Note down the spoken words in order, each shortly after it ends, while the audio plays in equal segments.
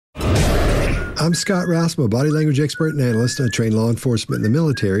I'm Scott Rouse, I'm a body language expert and analyst. I train law enforcement in the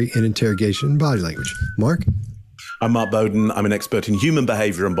military in interrogation and body language. Mark? I'm Mark Bowden. I'm an expert in human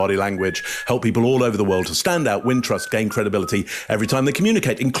behavior and body language, help people all over the world to stand out, win trust, gain credibility every time they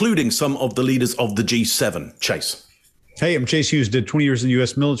communicate, including some of the leaders of the G7. Chase. Hey, I'm Chase Hughes, did 20 years in the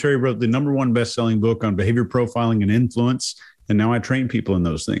U.S. military, wrote the #1 best-selling book on behavior profiling and influence, and now I train people in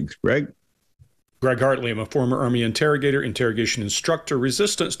those things. Greg? Greg Hartley. I'm a former Army interrogator, interrogation instructor,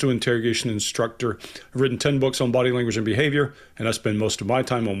 resistance to interrogation instructor. I've written 10 books on body language and behavior, and I spend most of my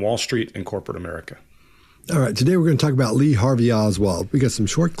time on Wall Street and corporate America. All right, today we're going to talk about Lee Harvey Oswald. We got some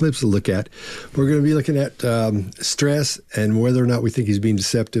short clips to look at. We're going to be looking at stress and whether or not we think he's being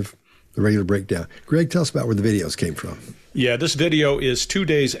deceptive, the regular breakdown. Greg, tell us about where the videos came from. Yeah, this video is 2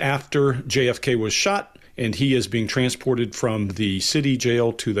 days after JFK was shot, and he is being transported from the city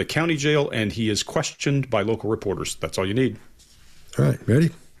jail to the county jail, and he is questioned by local reporters. That's all you need. All right,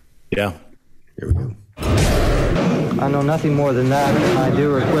 ready? Yeah. Here we go. I know nothing more than that. I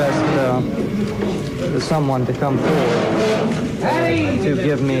do request someone to come forward to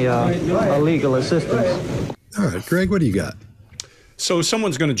give me a legal assistance. All right, Greg, what do you got? So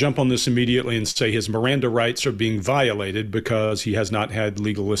someone's going to jump on this immediately and say his Miranda rights are being violated because he has not had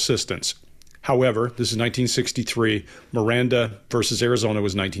legal assistance. However, this is 1963. Miranda versus Arizona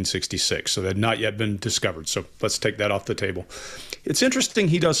was 1966, so that had not yet been discovered. So let's take that off the table. It's interesting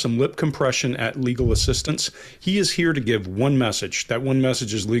he does some lip compression at legal assistance. He is here to give one message. That one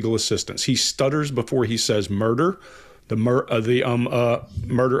message is legal assistance. He stutters before he says murder, the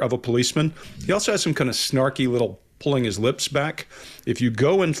murder of a policeman. He also has some kind of snarky little pulling his lips back. If you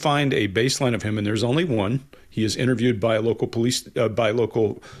go and find a baseline of him, and there's only one, he is interviewed by a local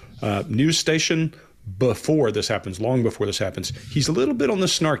news station before this happens, long before this happens. He's a little bit on the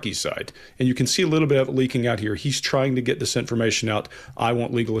snarky side, and you can see a little bit of it leaking out here. He's trying to get this information out. I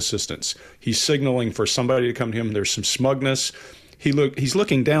want legal assistance. He's signaling for somebody to come to him. There's some smugness. He's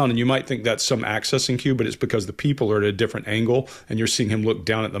looking down, and you might think that's some accessing cue, but it's because the people are at a different angle, and you're seeing him look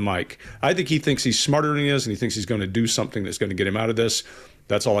down at the mic. I think he thinks he's smarter than he is, and he thinks he's going to do something that's going to get him out of this.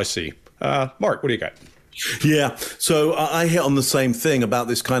 That's all I see. Mark, what do you got? Yeah, so I hit on the same thing about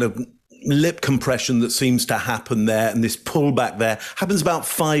this kind of lip compression that seems to happen there, and this pullback there happens about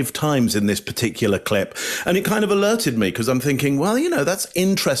 5 times in this particular clip. And it kind of alerted me because I'm thinking, well, you know, that's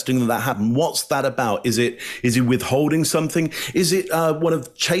interesting that happened. What's that about? Is he withholding something? Is it one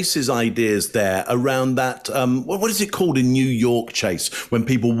of Chase's ideas there around that? What is it called in New York, Chase, when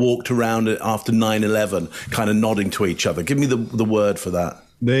people walked around after 9/11 kind of nodding to each other? Give me the word for that.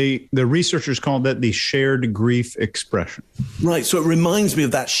 The researchers called that the shared grief expression. Right. So it reminds me of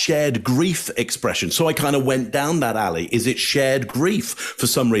that shared grief expression. So I kind of went down that alley. Is it shared grief for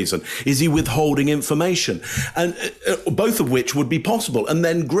some reason? Is he withholding information? And both of which would be possible. And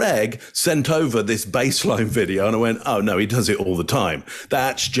then Greg sent over this baseline video and I went, oh, no, he does it all the time.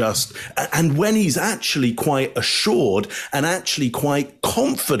 That's just, and when he's actually quite assured and actually quite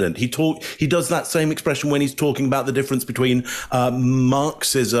confident, he does that same expression when he's talking about the difference between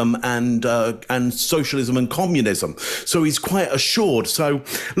Marxism and socialism and communism. So he's quite assured. So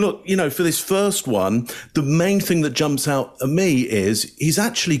look, you know, for this first one, the main thing that jumps out at me is he's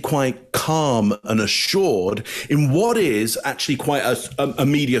actually quite calm and assured in what is actually quite a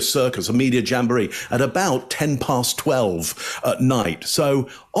media circus, a media jamboree at about 12 at night. So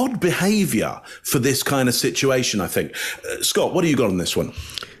odd behavior for this kind of situation, I think. Scott, what do you got on this one?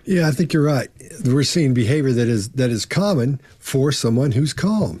 Yeah, I think you're right. We're seeing behavior that is common for someone who's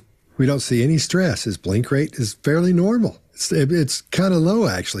calm. We don't see any stress. His blink rate is fairly normal. It's kind of low,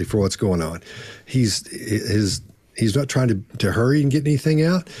 actually, for what's going on. He's not trying to hurry and get anything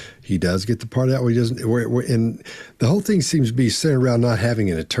out. He does get the part out where he doesn't. And the whole thing seems to be centered around not having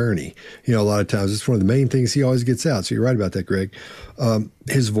an attorney. You know, a lot of times it's one of the main things he always gets out. So you're right about that, Greg.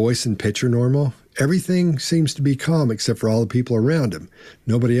 His voice and pitch are normal. Everything seems to be calm except for all the people around him.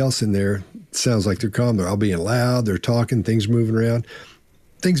 Nobody else in there sounds like they're calm. They're all being loud. They're talking. Things moving around.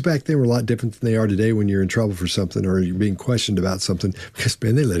 Things back then were a lot different than they are today when you're in trouble for something or you're being questioned about something. Because,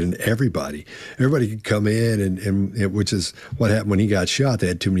 man, they let in everybody. Everybody could come in, and which is what happened when he got shot. They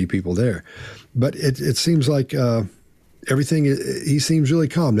had too many people there. But it seems like everything, he seems really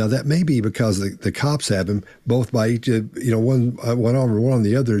calm. Now, that may be because the cops have him both by each, one arm or one on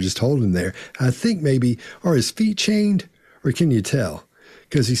the other, just holding him there. I think maybe, are his feet chained, or can you tell?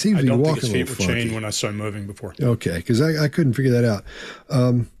 Because he seems to be walking a little funky. I don't think his feet were chained when I saw him moving before. Okay, because I couldn't figure that out.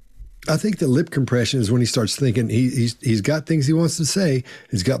 I think the lip compression is when he starts thinking he's got things he wants to say.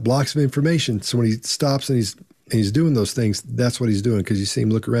 He's got blocks of information. So when he stops and he's and he's doing those things, that's what he's doing, because you see him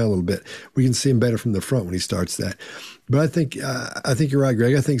look around a little bit. We can see him better from the front when he starts that. But I think you're right,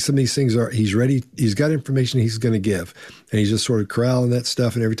 Greg. I think some of these things he's ready. He's got information he's going to give, and he's just sort of corralling that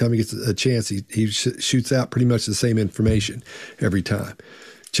stuff. And every time he gets a chance, he shoots out pretty much the same information every time.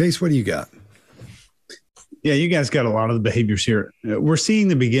 Chase, what do you got? Yeah, you guys got a lot of the behaviors here. We're seeing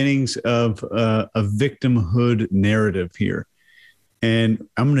the beginnings of a victimhood narrative here. And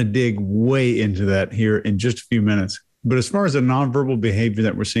I'm going to dig way into that here in just a few minutes. But as far as the nonverbal behavior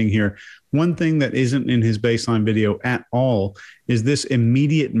that we're seeing here, one thing that isn't in his baseline video at all is this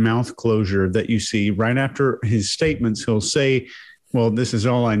immediate mouth closure that you see right after his statements. He'll say, well, this is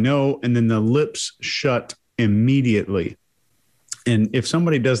all I know. And then the lips shut immediately. And if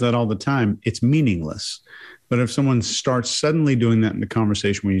somebody does that all the time, it's meaningless. But if someone starts suddenly doing that in the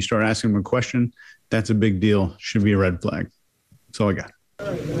conversation, when you start asking them a question, that's a big deal. Should be a red flag. That's all I got.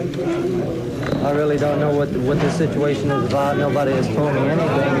 I really don't know what the situation is about. Nobody has told me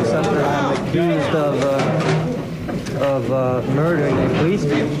anything except that I'm accused of murdering a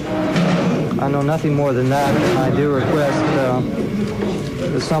policeman. I know nothing more than that, and I do request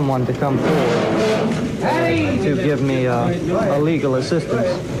someone to come forward to give me a legal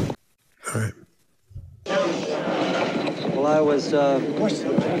assistance. All right. Well, I was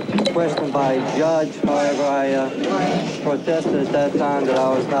questioned by a judge. However, I protested at that time that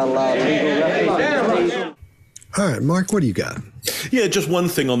I was not allowed legal representation. All right, Mark, what do you got? Yeah, just one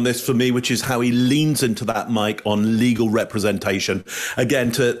thing on this for me, which is how he leans into that mic on legal representation.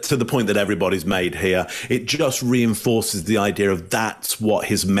 Again, to the point that everybody's made here, it just reinforces the idea of that's what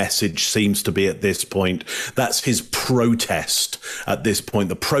his message seems to be at this point. That's his protest at this point,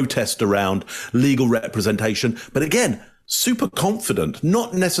 the protest around legal representation. But again, super confident,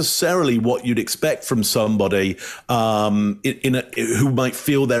 not necessarily what you'd expect from somebody who might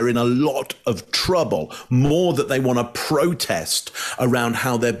feel they're in a lot of trouble, more that they want to protest around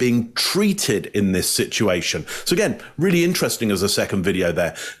how they're being treated in this situation. So again, really interesting as a second video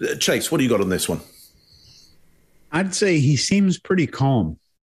there. Chase, what do you got on this one? I'd say he seems pretty calm.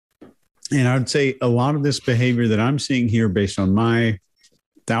 And I would say a lot of this behavior that I'm seeing here, based on my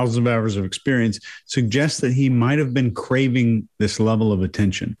thousands of hours of experience, suggests that he might have been craving this level of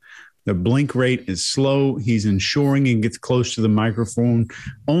attention. The blink rate is slow. He's ensuring he gets close to the microphone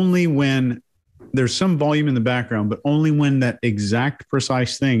only when there's some volume in the background, but only when that exact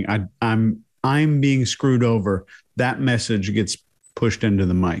precise thing, I'm being screwed over, that message gets pushed into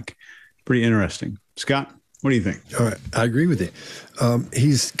the mic. Pretty interesting. Scott, what do you think? All right, I agree with you.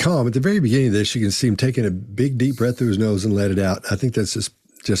 He's calm. At the very beginning of this, you can see him taking a big, deep breath through his nose and let it out. I think that's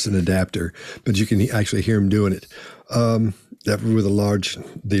just an adapter, but you can actually hear him doing it. That with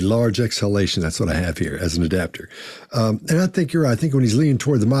the large exhalation. That's what I have here as an adapter. And I think you're right. I think when he's leaning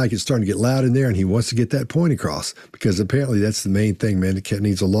toward the mic, it's starting to get loud in there, and he wants to get that point across, because apparently that's the main thing, man. The cat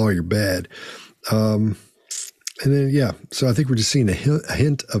needs a lawyer bad. And then, yeah, so I think we're just seeing a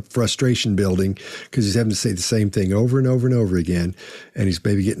hint of frustration building, because he's having to say the same thing over and over and over again. And he's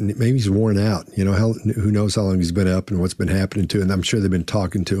maybe he's worn out. You know, who knows how long he's been up and what's been happening to him. And I'm sure they've been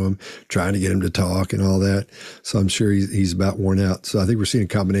talking to him, trying to get him to talk and all that. So I'm sure he's about worn out. So I think we're seeing a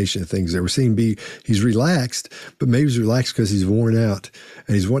combination of things there. We're seeing he's relaxed, but maybe he's relaxed because he's worn out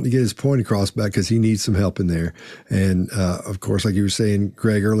and he's wanting to get his point across back because he needs some help in there. And, of course, like you were saying,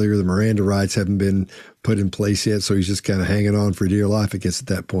 Greg, earlier, the Miranda rights haven't been put in place yet, so he's just kind of hanging on for dear life, I guess, at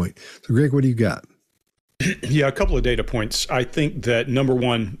that point. So, Greg, what do you got? Yeah, a couple of data points. I think that, number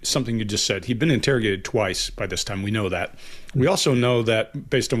one, something you just said, he'd been interrogated twice by this time. We know that. We also know that,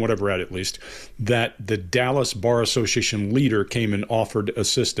 based on what I've read at least, that the Dallas Bar Association leader came and offered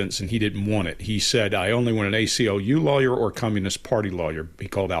assistance, and he didn't want it. He said, I only want an ACLU lawyer or Communist Party lawyer. He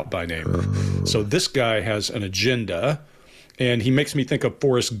called out by name. So this guy has an agenda. And he makes me think of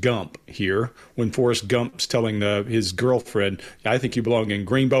Forrest Gump here, when Forrest Gump's telling his girlfriend, I think you belong in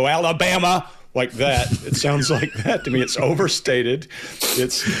Greenbow, Alabama, like that. It sounds like that to me. It's overstated.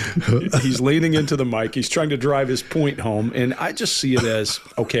 He's leaning into the mic. He's trying to drive his point home. And I just see it as,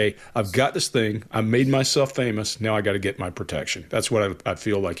 okay, I've got this thing. I made myself famous. Now I got to get my protection. That's what I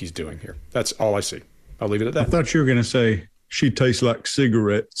feel like he's doing here. That's all I see. I'll leave it at that. I thought you were going to say, she tastes like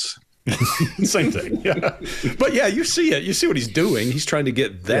cigarettes. Same thing. Yeah. But yeah, you see it. You see what he's doing. He's trying to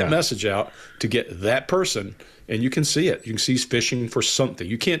get that message out to get that person, and you can see it. You can see he's fishing for something.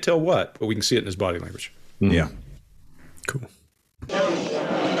 You can't tell what, but we can see it in his body language. Mm-hmm. Yeah. Cool.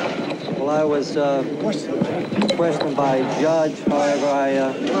 Well, I was questioned by a judge. However,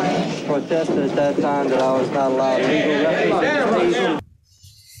 I protested at that time that I was not allowed legal representation.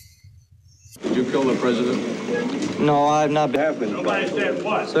 Did you kill the president? No, I've not been. You have been. Nobody said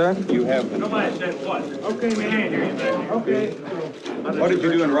what? Sir? You have been. Nobody said what? Okay, man. I can't hear you back here. Okay. What did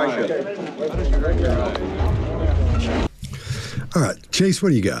you do in Russia? All right, Chase, what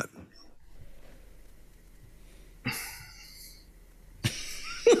do you got?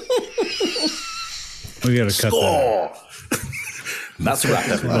 We got to cut that out. That's a wrap,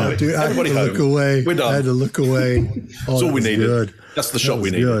 everybody. Dude, I had to look away. We're done. I had to look away. That's all we needed. Good. That's the shot we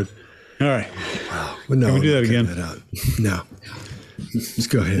was needed. good. All right. Well, no, Can we do that I'm again? cutting that out. No. Just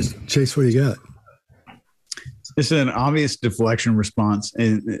go ahead. Chase, what do you got? This is an obvious deflection response.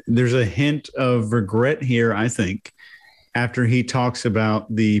 And there's a hint of regret here, I think, after he talks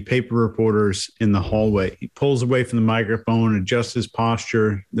about the paper reporters in the hallway. He pulls away from the microphone, adjusts his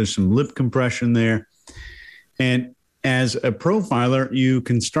posture. There's some lip compression there. And as a profiler, you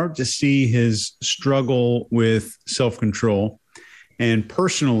can start to see his struggle with self-control. And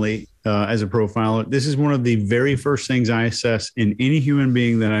personally, as a profiler, this is one of the very first things I assess in any human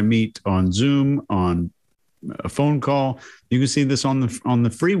being that I meet on Zoom, on a phone call. You can see this on the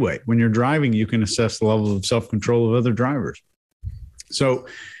freeway. When you're driving, you can assess the level of self-control of other drivers. So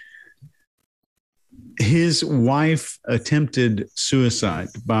his wife attempted suicide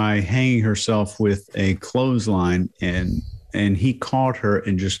by hanging herself with a clothesline, and he caught her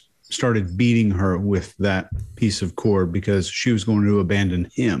and just started beating her with that piece of cord because she was going to abandon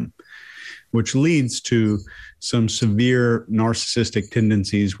him, which leads to some severe narcissistic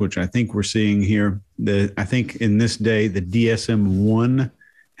tendencies, which I think we're seeing here. I think in this day, the DSM-1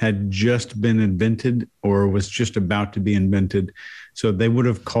 had just been invented or was just about to be invented. So they would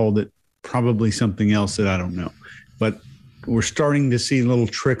have called it probably something else that I don't know. But we're starting to see a little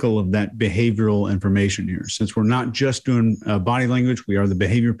trickle of that behavioral information here. Since we're not just doing body language, we are the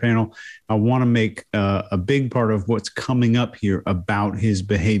behavior panel. I want to make a big part of what's coming up here about his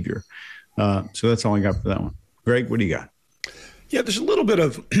behavior. So that's all I got for that one. Greg, what do you got? Yeah, there's a little bit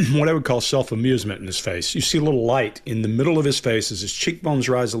of what I would call self-amusement in his face. You see a little light in the middle of his face as his cheekbones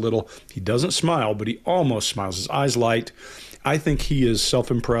rise a little. He doesn't smile, but he almost smiles. His eyes light. I think he is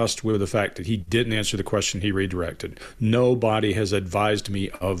self-impressed with the fact that he didn't answer the question he redirected. Nobody has advised me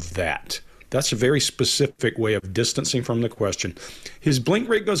of that. That's a very specific way of distancing from the question. His blink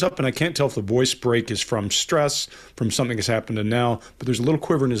rate goes up, and I can't tell if the voice break is from stress, from something that's happened to now, but there's a little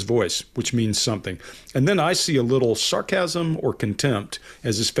quiver in his voice, which means something. And then I see a little sarcasm or contempt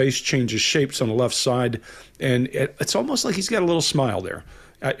as his face changes shapes on the left side, and it's almost like he's got a little smile there.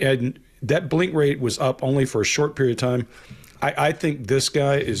 And that blink rate was up only for a short period of time. I think this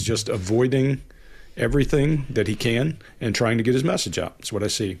guy is just avoiding everything that he can and trying to get his message out. That's what I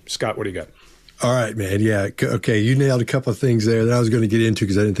see. Scott, what do you got? All right, man. Yeah. Okay. You nailed a couple of things there that I was going to get into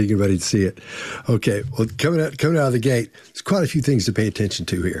because I didn't think anybody'd see it. Okay. Well, coming out of the gate, there's quite a few things to pay attention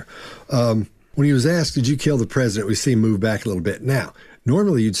to here. When he was asked, did you kill the president? We see him move back a little bit. Now,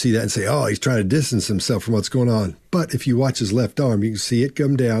 normally you'd see that and say, oh, he's trying to distance himself from what's going on. But if you watch his left arm, you can see it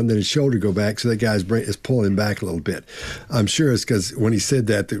come down, then his shoulder go back. So that guy's brain is pulling him back a little bit. I'm sure it's because when he said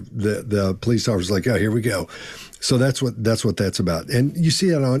that, the police officer's like, oh, here we go. So that's what that's about. And you see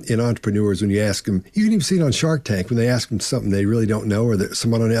that in entrepreneurs when you ask them. You can even see it on Shark Tank when they ask them something they really don't know or that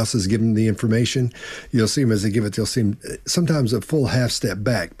someone else has given them the information. You'll see them as they give it, they'll see them sometimes a full half step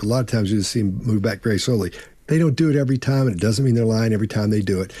back. But a lot of times you just see them move back very slowly. They don't do it every time, and it doesn't mean they're lying every time they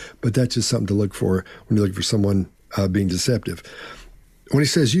do it. But that's just something to look for when you're looking for someone being deceptive. When he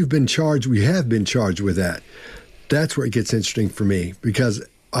says, you've been charged, we have been charged with that. That's where it gets interesting for me because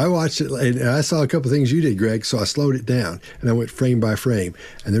I watched it and I saw a couple of things you did, Greg, so I slowed it down and I went frame by frame.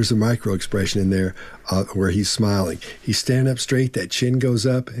 And there's a micro expression in there where he's smiling. He's standing up straight, that chin goes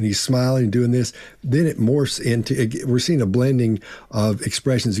up, and he's smiling and doing this. Then it morphs into, we're seeing a blending of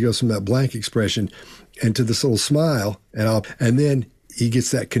expressions. It goes from that blank expression into this little smile, and then he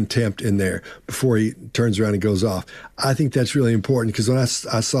gets that contempt in there before he turns around and goes off. I think that's really important because when I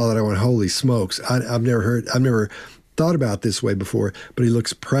saw that, I went, holy smokes. I've never thought about this way before, but he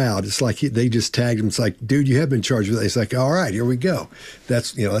looks proud. It's like they just tagged him. It's like, dude, you have been charged with that. It's like, all right, here we go.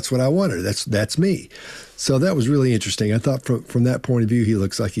 That's what I wanted. That's me. So that was really interesting. I thought from that point of view, he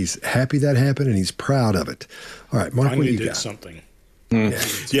looks like he's happy that happened and he's proud of it. All right, Mark, what do you got? Something.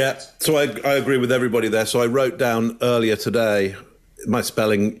 Yeah. So I agree with everybody there. So I wrote down earlier today, my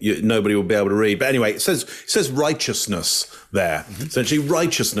spelling, nobody will be able to read. But anyway, it says righteousness there. Essentially,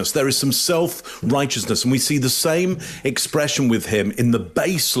 righteousness. There is some self-righteousness. And we see the same expression with him in the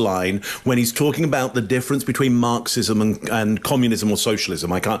baseline when he's talking about the difference between Marxism and communism or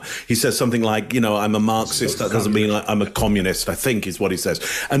socialism. He says something like, I'm a Marxist. That doesn't mean I'm a communist, I think is what he says.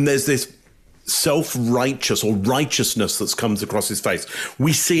 And there's this self-righteous or righteousness that comes across his face.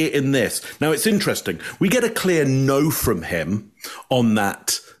 We see it in this. Now, it's interesting. We get a clear no from him on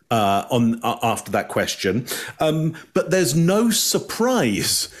that. After that question, but there's no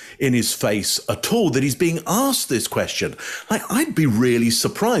surprise in his face at all that he's being asked this question. Like, I'd be really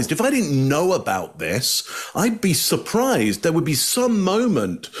surprised if I didn't know about this. I'd be surprised. There would be some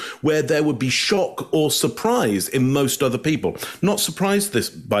moment where there would be shock or surprise in most other people. Not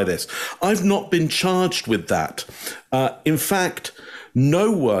surprised by this. I've not been charged with that. In fact,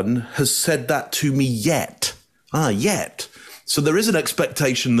 no one has said that to me yet. Yet. So there is an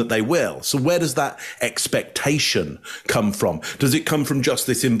expectation that they will. So where does that expectation come from? Does it come from just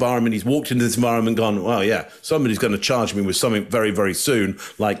this environment? He's walked into this environment and gone, well, yeah, somebody's going to charge me with something very, very soon,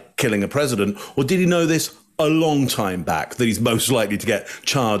 like killing a president. Or did he know this a long time back, that he's most likely to get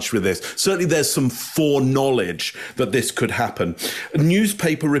charged with this? Certainly there's some foreknowledge that this could happen.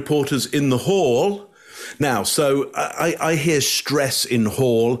 Newspaper reporters in the hall. Now, so I hear stress in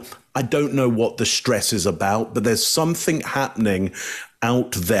hall. I don't know what the stress is about, but there's something happening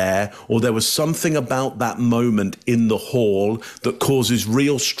out there, or there was something about that moment in the hall that causes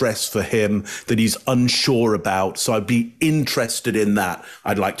real stress for him that he's unsure about. So I'd be interested in that.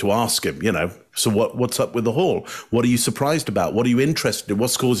 I'd like to ask him, so what's up with the hall? What are you surprised about? What are you interested in?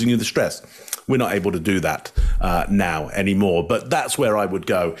 What's causing you the stress? We're not able to do that now anymore, but that's where I would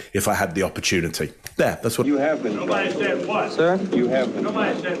go if I had the opportunity. There, that's what you have been. Nobody said what? Sir? You have been.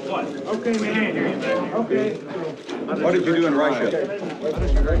 Nobody said what? Okay, man, I ain't hear you back. Okay. What did you do in Russia?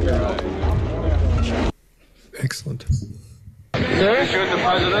 Excellent. Sir? Shoot the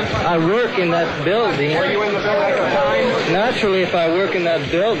president. I work in that building. Were you in the building at the time? Naturally, if I work in that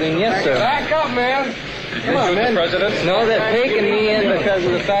building, yes, sir. Back up, man. Come on, man. The president? No, they're taking me in because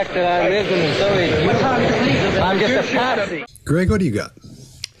of the fact that I lived in the Soviet Union. I'm just a patsy. Greg, what do you got?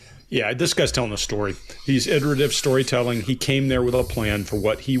 Yeah, this guy's telling a story. He's iterative storytelling. He came there with a plan for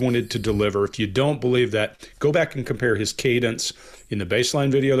what he wanted to deliver. If you don't believe that, go back and compare his cadence in the baseline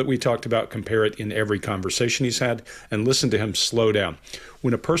video that we talked about, compare it in every conversation he's had, and listen to him slow down.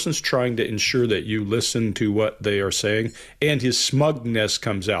 When a person's trying to ensure that you listen to what they are saying and his smugness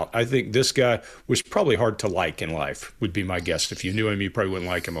comes out, I think this guy was probably hard to like in life, would be my guess. If you knew him, you probably wouldn't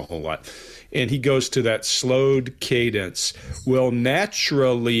like him a whole lot. And he goes to that slowed cadence. Well,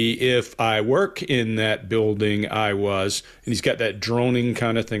 naturally, if I work in that building, I was, and he's got that droning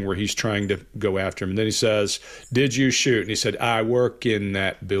kind of thing where he's trying to go after him. And then he says, did you shoot? And he said, I work in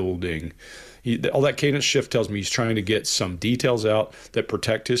that building. All that cadence shift tells me he's trying to get some details out that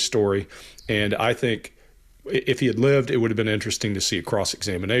protect his story. And I think if he had lived, it would have been interesting to see a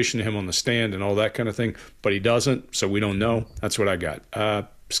cross-examination of him on the stand and all that kind of thing. But he doesn't, so we don't know. That's what I got.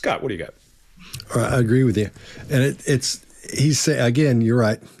 Scott, what do you got? I agree with you. And he's saying, again, you're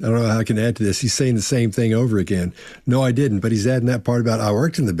right. I don't know how I can add to this. He's saying the same thing over again. No, I didn't. But he's adding that part about I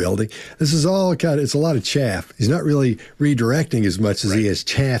worked in the building. This is all it's a lot of chaff. He's not really redirecting as much as he is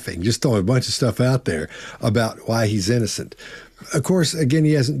chaffing, just throwing a bunch of stuff out there about why he's innocent. Of course, again,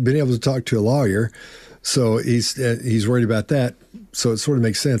 he hasn't been able to talk to a lawyer, so he's worried about that. So it sort of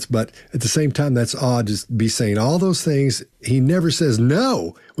makes sense. But at the same time, that's odd to be saying all those things. He never says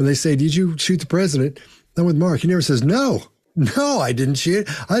no. When they say, did you shoot the president? I'm with Mark. He never says no. No, I didn't shoot.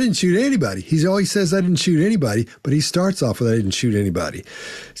 I didn't shoot anybody. He always says I didn't shoot anybody, but he starts off with I didn't shoot anybody.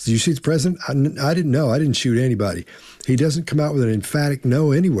 Did you shoot the president? I didn't know. I didn't shoot anybody. He doesn't come out with an emphatic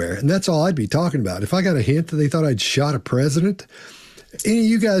no anywhere. And that's all I'd be talking about. If I got a hint that they thought I'd shot a president, any of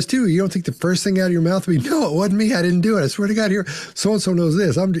you guys too, you don't think the first thing out of your mouth would be, no, it wasn't me. I didn't do it. I swear to God, here, so-and-so knows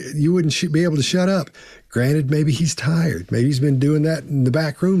this. You wouldn't be able to shut up. Granted, maybe he's tired. Maybe he's been doing that in the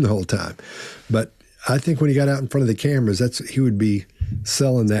back room the whole time. But I think when he got out in front of the cameras, he would be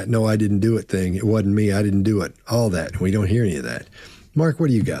selling that, no, I didn't do it thing. It wasn't me. I didn't do it. All that. And we don't hear any of that. Mark, what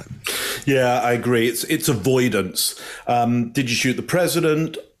do you got? Yeah, I agree. It's avoidance. Did you shoot the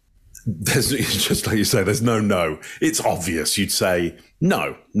president? It's just like you say, there's no. It's obvious. You'd say,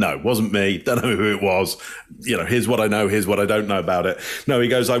 no, wasn't me. Don't know who it was. Here's what I know. Here's what I don't know about it. No, he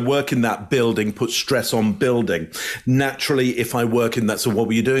goes, I work in that building, put stress on building. Naturally, if I work in that, so what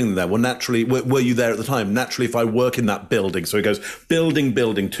were you doing there? Well, naturally, were you there at the time? Naturally, if I work in that building. So he goes,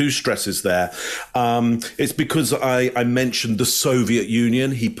 building, two stresses there. It's because I mentioned the Soviet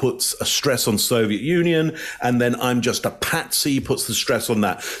Union. He puts a stress on Soviet Union, and then I'm just a patsy. He puts the stress on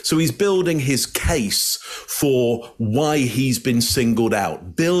that. So he's building his case for why he's been singled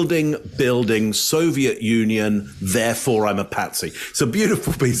out. Building, Soviet Union, therefore I'm a patsy. It's a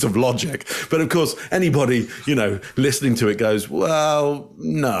beautiful piece of logic. But of course, anybody, listening to it goes, well,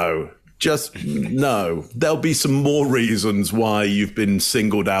 no. Just no. There'll be some more reasons why you've been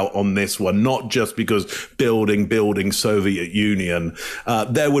singled out on this one, not just because building Soviet Union.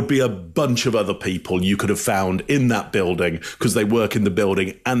 There would be a bunch of other people you could have found in that building because they work in the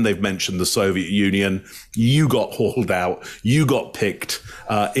building and they've mentioned the Soviet Union. You got hauled out. You got picked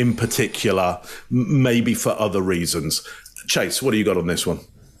in particular, maybe for other reasons. Chase, what do you got on this one?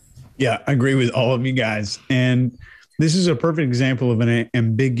 Yeah, I agree with all of you guys. And this is a perfect example of an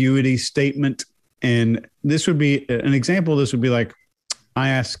ambiguity statement. And this would be an example. This would be like, I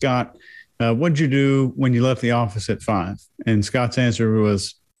asked Scott, what'd you do when you left the office at 5? And Scott's answer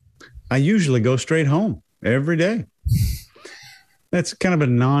was, I usually go straight home every day. That's kind of a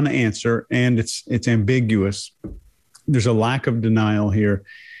non-answer, and it's ambiguous. There's a lack of denial here.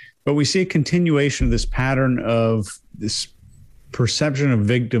 But we see a continuation of this pattern of this perception of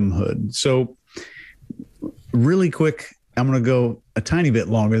victimhood. So really quick, I'm going to go a tiny bit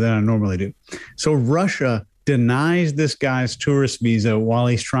longer than I normally do. So Russia denies this guy's tourist visa while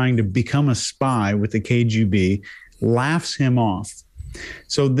he's trying to become a spy with the KGB, laughs him off.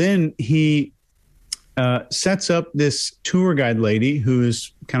 So then he sets up this tour guide lady who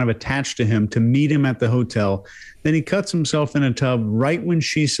is kind of attached to him to meet him at the hotel. Then he cuts himself in a tub right when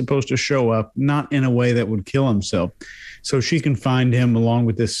she's supposed to show up, not in a way that would kill himself. So she can find him along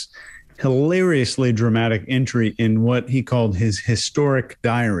with this hilariously dramatic entry in what he called his historic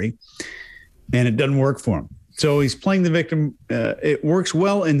diary, and it doesn't work for him. So he's playing the victim. It works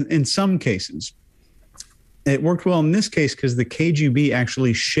well in some cases. It worked well in this case because the KGB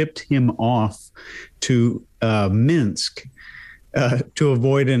actually shipped him off to Minsk to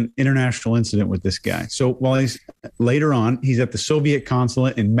avoid an international incident with this guy. So while he's later on, he's at the Soviet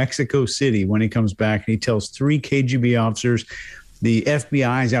consulate in Mexico City when he comes back. He tells 3 KGB officers, the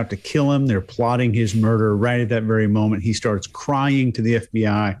FBI is out to kill him. They're plotting his murder right at that very moment. He starts crying to the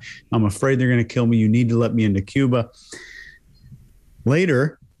FBI. I'm afraid they're going to kill me. You need to let me into Cuba.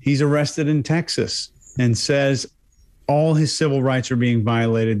 Later, he's arrested in Texas and says all his civil rights are being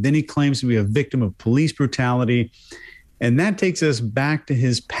violated. Then he claims to be a victim of police brutality. And that takes us back to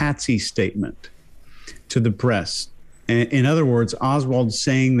his patsy statement to the press. In other words, Oswald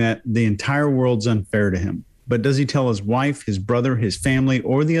saying that the entire world's unfair to him. But does he tell his wife, his brother, his family,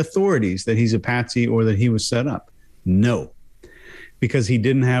 or the authorities that he's a patsy or that he was set up? No, because he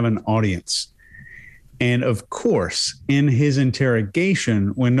didn't have an audience. And of course, in his interrogation,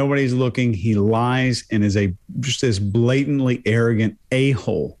 when nobody's looking, he lies and is just this blatantly arrogant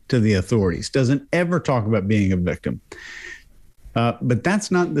a-hole to the authorities. Doesn't ever talk about being a victim. But that's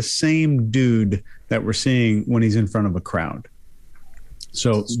not the same dude that we're seeing when he's in front of a crowd.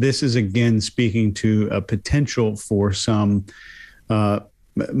 So this is, again, speaking to a potential for some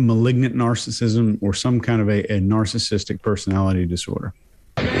malignant narcissism or some kind of a narcissistic personality disorder.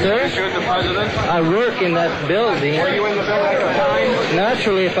 Sir, I work in that building. Were you in the building at the time?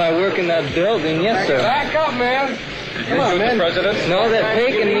 Naturally, if I work in that building, yes, sir. Back up, man. Come on, man. No, they're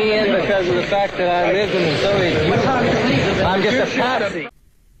taking me in because of the fact that I lived in the Soviet Union. I'm just a patsy.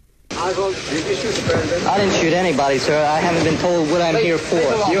 Oswald, did you shoot the president? I didn't shoot anybody, sir. I haven't been told what I'm here for.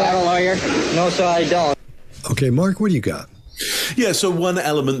 You have a lawyer? No, sir, I don't. Okay, Mark, what do you got? Yeah, so one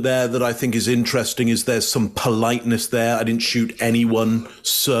element there that I think is interesting is there's some politeness there. I didn't shoot anyone,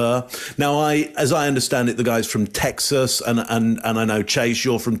 sir. Now, as I understand it, the guy's from Texas, and I know, Chase,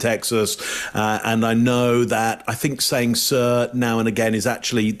 you're from Texas, and I know that I think saying sir now and again is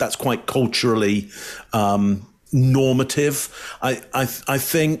actually, that's quite culturally normative. I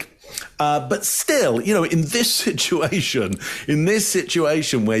think. But still, in this situation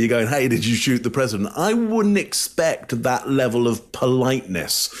where you're going, hey, did you shoot the president? I wouldn't expect that level of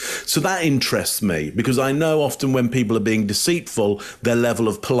politeness. So that interests me because I know often when people are being deceitful, their level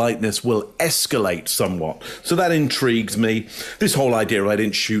of politeness will escalate somewhat. So that intrigues me. This whole idea, I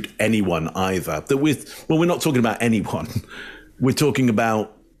didn't shoot anyone either. We're not talking about anyone. We're talking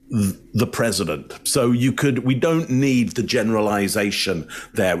about the president. So we don't need the generalization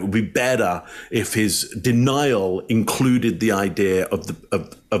there. It would be better if his denial included the idea of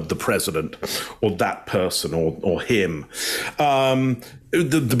the president or that person or him. But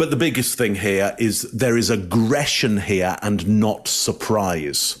the biggest thing here is there is aggression here and not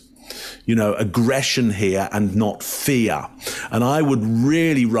surprise. Aggression here and not fear. And I would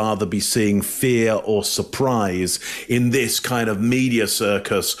really rather be seeing fear or surprise in this kind of media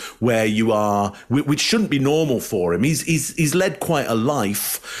circus where you are, which shouldn't be normal for him. He's led quite a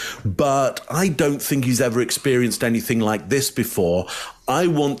life, but I don't think he's ever experienced anything like this before. I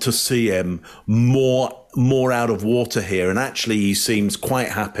want to see him more out of water here. And actually, he seems quite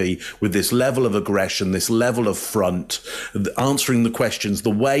happy with this level of aggression, this level of front, answering the questions, the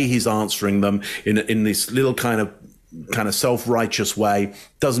way he's answering them in this little kind of self-righteous way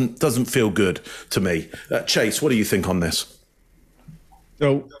doesn't feel good to me. Chase, what do you think on this?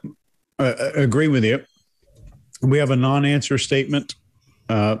 So, agree with you. We have a non-answer statement.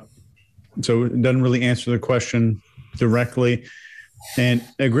 So it doesn't really answer the question directly. And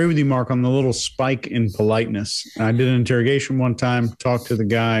I agree with you, Mark, on the little spike in politeness. I did an interrogation one time, talked to the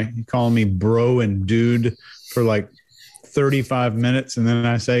guy. He called me bro and dude for like 35 minutes. And then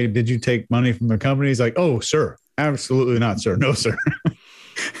I say, did you take money from the company? He's like, oh, sir, absolutely not, sir. No, sir.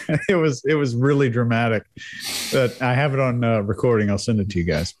 It was really dramatic. But I have it on recording. I'll send it to you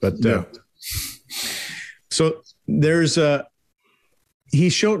guys. But so there's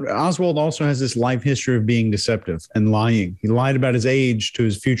Oswald also has this life history of being deceptive and lying. He lied about his age to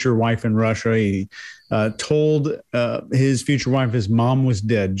his future wife in Russia. He told his future wife his mom was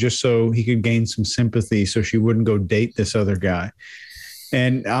dead just so he could gain some sympathy so she wouldn't go date this other guy.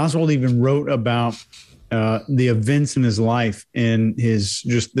 And Oswald even wrote about the events in his life in his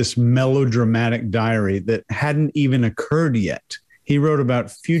just this melodramatic diary that hadn't even occurred yet. He wrote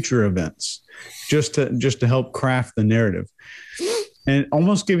about future events just to help craft the narrative. And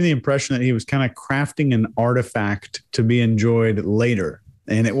almost giving the impression that he was kind of crafting an artifact to be enjoyed later.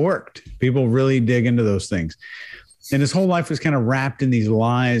 And it worked. People really dig into those things. And his whole life was kind of wrapped in these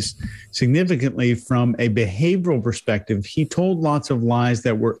lies. Significantly, from a behavioral perspective, he told lots of lies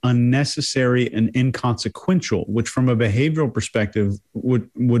that were unnecessary and inconsequential, which from a behavioral perspective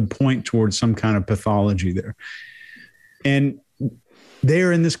would point towards some kind of pathology there. And they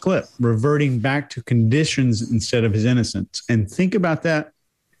are in this clip, reverting back to conditions instead of his innocence. And think about that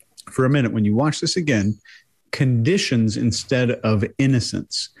for a minute. When you watch this again, conditions instead of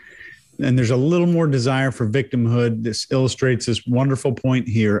innocence. And there's a little more desire for victimhood. This illustrates this wonderful point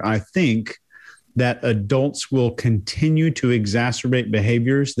here. I think that adults will continue to exacerbate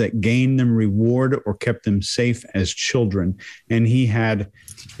behaviors that gained them reward or kept them safe as children. And he had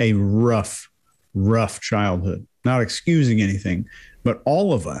a rough childhood. Not excusing anything, but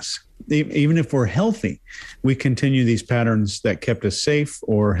all of us, even if we're healthy, we continue these patterns that kept us safe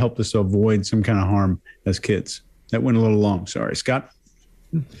or helped us avoid some kind of harm as kids. That went a little long. Sorry, Scott.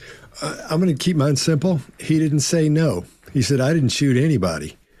 I'm going to keep mine simple. He didn't say no. He said, I didn't shoot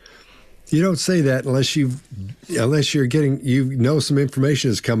anybody. You don't say that unless you're getting, some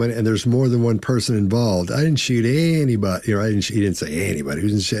information is coming and there's more than one person involved. I didn't shoot anybody. He didn't say anybody. He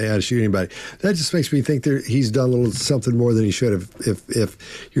didn't say how to shoot anybody. That just makes me think he's done a little something more than he should have.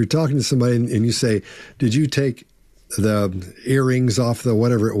 If you're talking to somebody and you say, did you take the earrings off the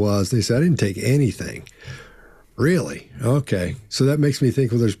whatever it was? They say, I didn't take anything. Really? Okay. So that makes me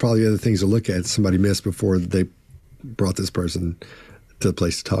think, well, there's probably other things to look at somebody missed before they brought this person to the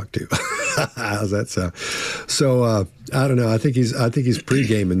place to talk to. How's that sound? So I don't know. I think he's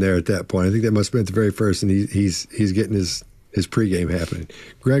pre-gaming there at that point. I think that must have been at the very first, and he's getting his pregame happening.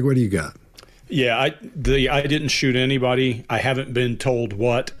 Greg, what do you got? Yeah, I didn't shoot anybody. I haven't been told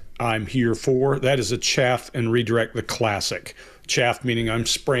what I'm here for. That is a chaff and redirect, the classic. Chaff meaning I'm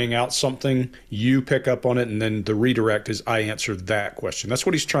spraying out something, you pick up on it, and then the redirect is I answered that question. That's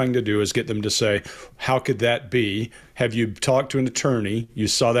what he's trying to do, is get them to say, how could that be? Have you talked to an attorney? You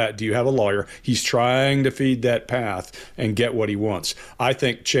saw that. Do you have a lawyer? He's trying to feed that path and get what he wants. I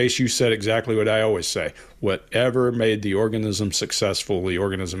think, Chase, you said exactly what I always say. Whatever made the organism successful, the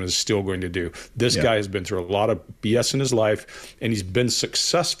organism is still going to do. This guy has been through a lot of BS in his life, and he's been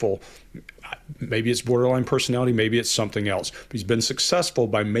successful. Maybe it's borderline personality, maybe it's something else. But he's been successful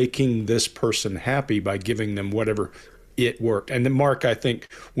by making this person happy, by giving them whatever it worked. And then Mark, I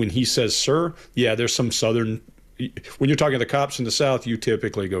think when he says, sir, yeah, there's some Southern, when you're talking to the cops in the South, you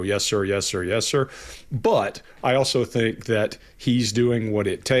typically go, yes, sir, yes, sir, yes, sir. But I also think that he's doing what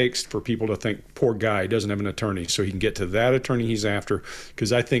it takes for people to think, poor guy, he doesn't have an attorney, so he can get to that attorney he's after.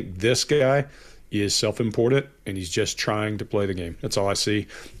 Because I think this guy is self-important, and he's just trying to play the game. That's all I see.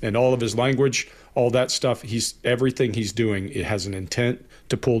 And all of his language, all that stuff, everything he's doing, it has an intent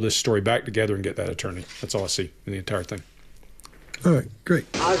to pull this story back together and get that attorney. That's all I see in the entire thing. All right, great.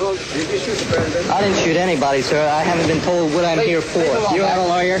 Oswald, did you shoot the president? I didn't shoot anybody, sir. I haven't been told what I'm here for. You have a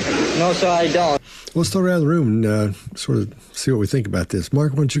lawyer? No, sir, I don't. Let's throw around the room and sort of see what we think about this.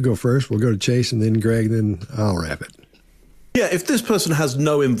 Mark, why don't you go first? We'll go to Chase and then Greg, then I'll wrap it. Yeah, if this person has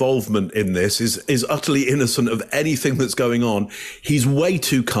no involvement in this, is utterly innocent of anything that's going on, he's way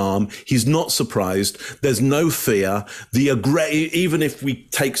too calm. He's not surprised. There's no fear. Even if we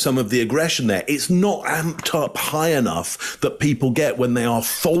take some of the aggression there, it's not amped up high enough that people get when they are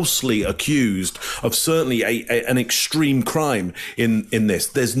falsely accused of certainly an extreme crime in this.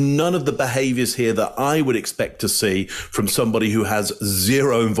 There's none of the behaviors here that I would expect to see from somebody who has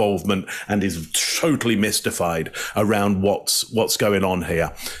zero involvement and is totally mystified around what's going on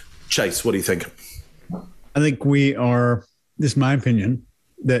here. Chase, what do you think? I think this is my opinion,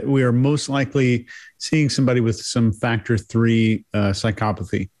 that we are most likely seeing somebody with some factor 3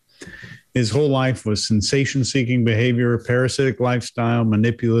 psychopathy. His whole life was sensation-seeking behavior, parasitic lifestyle,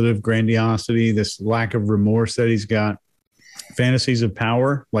 manipulative grandiosity, this lack of remorse that he's got, fantasies of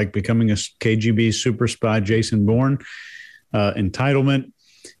power, like becoming a KGB super spy, Jason Bourne, entitlement.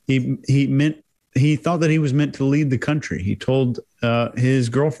 He thought that he was meant to lead the country. He told his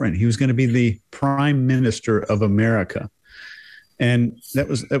girlfriend he was going to be the prime minister of America. And that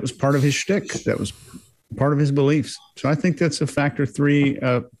was part of his shtick. That was part of his beliefs. So I think that's a factor 3,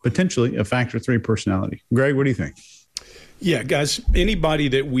 potentially a factor 3 personality. Greg, what do you think? Yeah, guys, anybody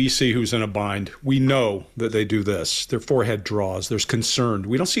that we see who's in a bind, we know that they do this. Their forehead draws. There's concern.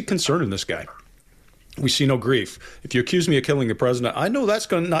 We don't see concern in this guy. We see no grief. If you accuse me of killing the president, I know that's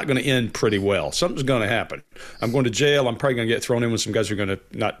not going to end pretty well. Something's going to happen. I'm going to jail. I'm probably going to get thrown in with some guys who are going to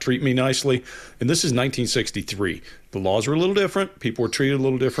not treat me nicely. And this is 1963. The laws were a little different. People were treated a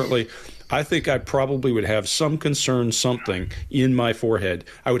little differently. I think I probably would have some concern, something in my forehead.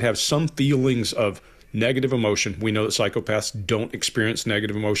 I would have some feelings of negative emotion. We know that psychopaths don't experience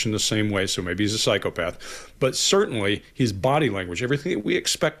negative emotion the same way, so maybe he's a psychopath. But certainly his body language, everything that we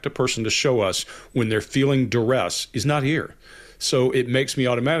expect a person to show us when they're feeling duress, is not here. So it makes me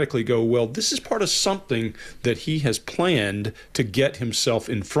automatically go, well, this is part of something that he has planned to get himself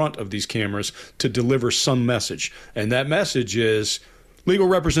in front of these cameras to deliver some message. And that message is legal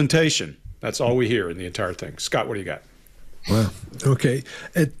representation. That's all we hear in the entire thing. Scott, what do you got? Wow. Okay.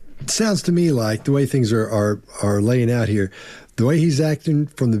 It sounds to me like the way things are laying out here, the way he's acting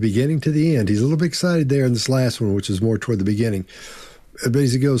from the beginning to the end, he's a little bit excited there in this last one, which is more toward the beginning. But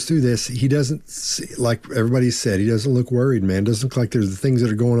as he goes through this, he doesn't see, like everybody said, he doesn't look worried, man. Doesn't look like there's the things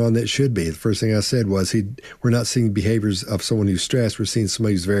that are going on that should be. The first thing I said was we're not seeing behaviors of someone who's stressed. We're seeing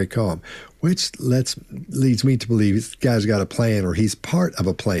somebody who's very calm, which leads me to believe this guy's got a plan, or he's part of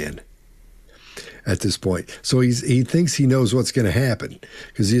a plan at this point. So he thinks he knows what's going to happen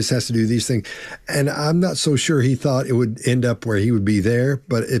because he just has to do these things. And I'm not so sure he thought it would end up where he would be there.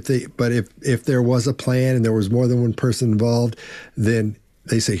 But if there was a plan and there was more than one person involved, then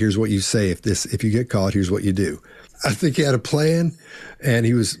they say, here's what you say. If you get caught, here's what you do. I think he had a plan, and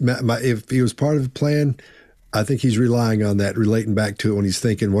if he was part of the plan, I think he's relying on that, relating back to it when he's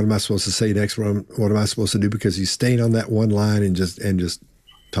thinking, what am I supposed to say next? What am I supposed to do? Because he's staying on that one line and just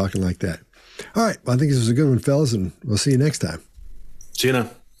talking like that. All right. Well, I think this was a good one, fellas, and we'll see you next time. See you now.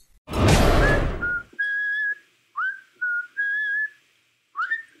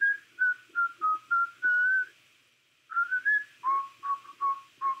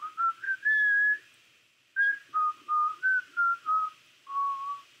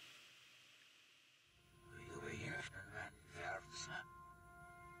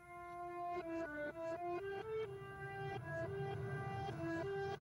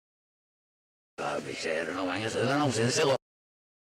 Vi ser, no van a ser, no sé,